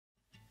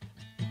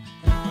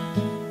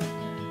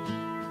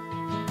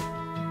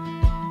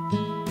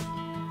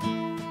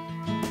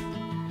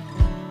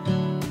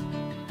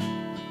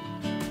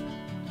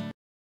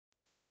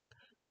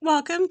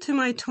Welcome to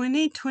my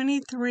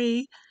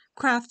 2023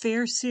 craft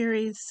fair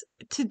series.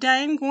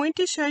 Today I'm going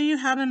to show you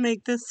how to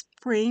make this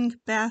spring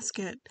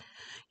basket.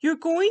 You're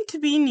going to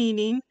be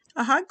needing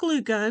a hot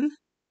glue gun,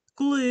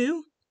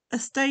 glue, a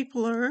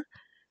stapler,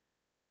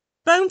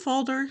 bone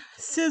folder,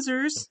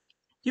 scissors.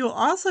 You'll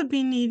also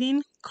be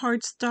needing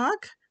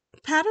cardstock,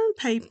 pattern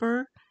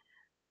paper.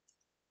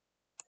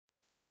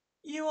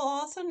 You will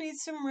also need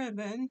some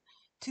ribbon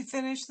to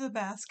finish the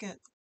basket.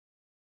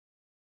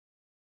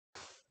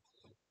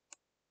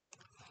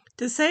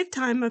 To save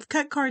time, I've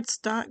cut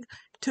cardstock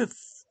to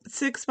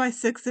 6 by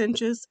 6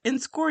 inches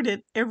and scored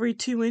it every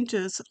 2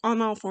 inches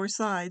on all 4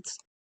 sides.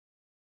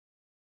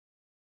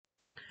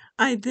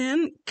 I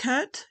then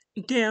cut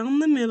down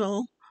the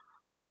middle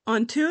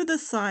on 2 of the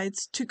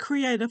sides to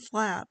create a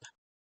flap.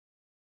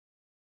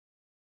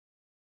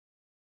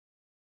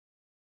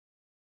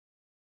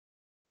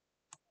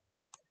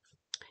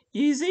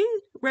 Using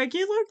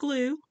regular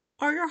glue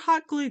or your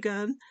hot glue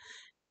gun,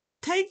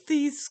 take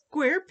these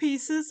square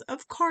pieces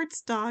of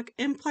cardstock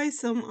and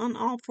place them on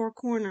all 4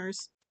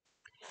 corners.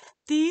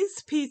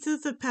 These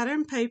pieces of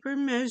pattern paper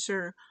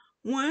measure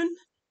 1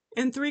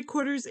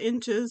 3/4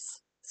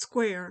 inches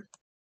square.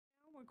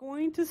 Now we're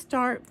going to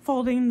start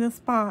folding this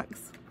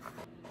box.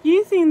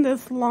 Using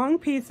this long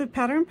piece of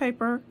pattern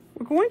paper,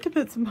 we're going to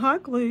put some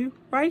hot glue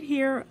right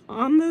here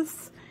on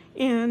this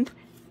end.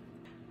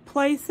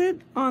 Place it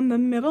on the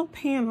middle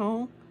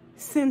panel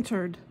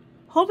centered.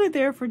 Hold it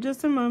there for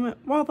just a moment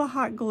while the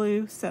hot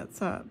glue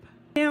sets up.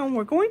 Now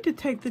we're going to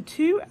take the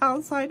 2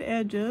 outside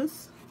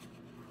edges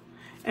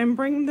and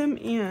bring them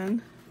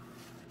in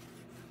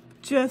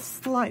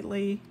just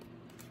slightly.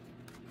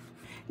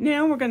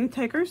 Now we're going to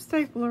take our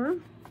stapler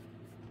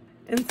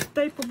and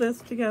staple this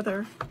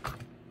together.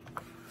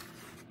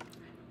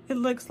 It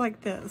looks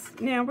like this.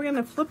 Now we're going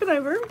to flip it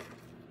over.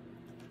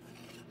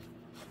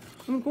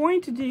 I'm going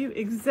to do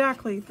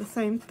exactly the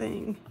same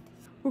thing.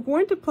 We're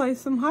going to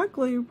place some hot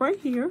glue right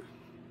here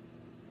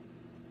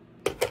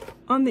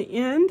on the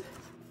end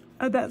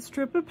of that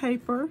strip of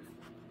paper.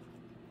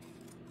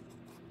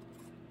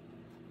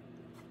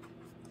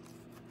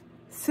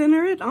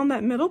 Center it on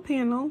that middle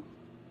panel,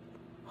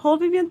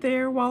 holding it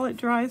there while it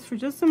dries for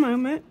just a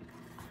moment.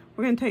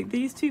 We're going to take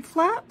these 2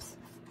 flaps,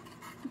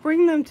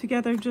 bring them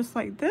together just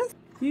like this.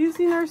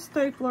 Using our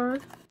stapler,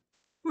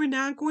 we're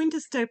now going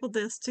to staple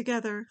this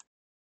together.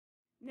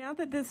 Now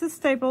that this is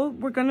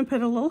stapled, we're going to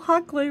put a little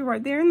hot glue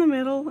right there in the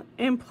middle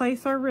and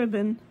place our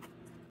ribbon.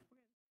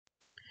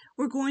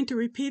 We're going to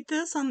repeat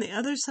this on the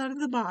other side of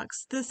the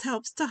box. This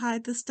helps to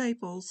hide the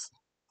staples.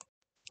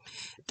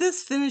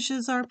 This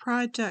finishes our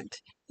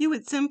project. You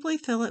would simply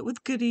fill it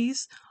with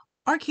goodies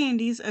or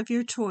candies of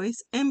your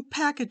choice and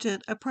package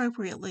it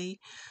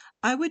appropriately.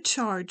 I would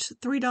charge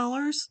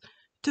 $3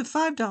 to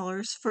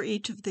 $5 for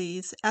each of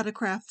these at a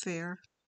craft fair.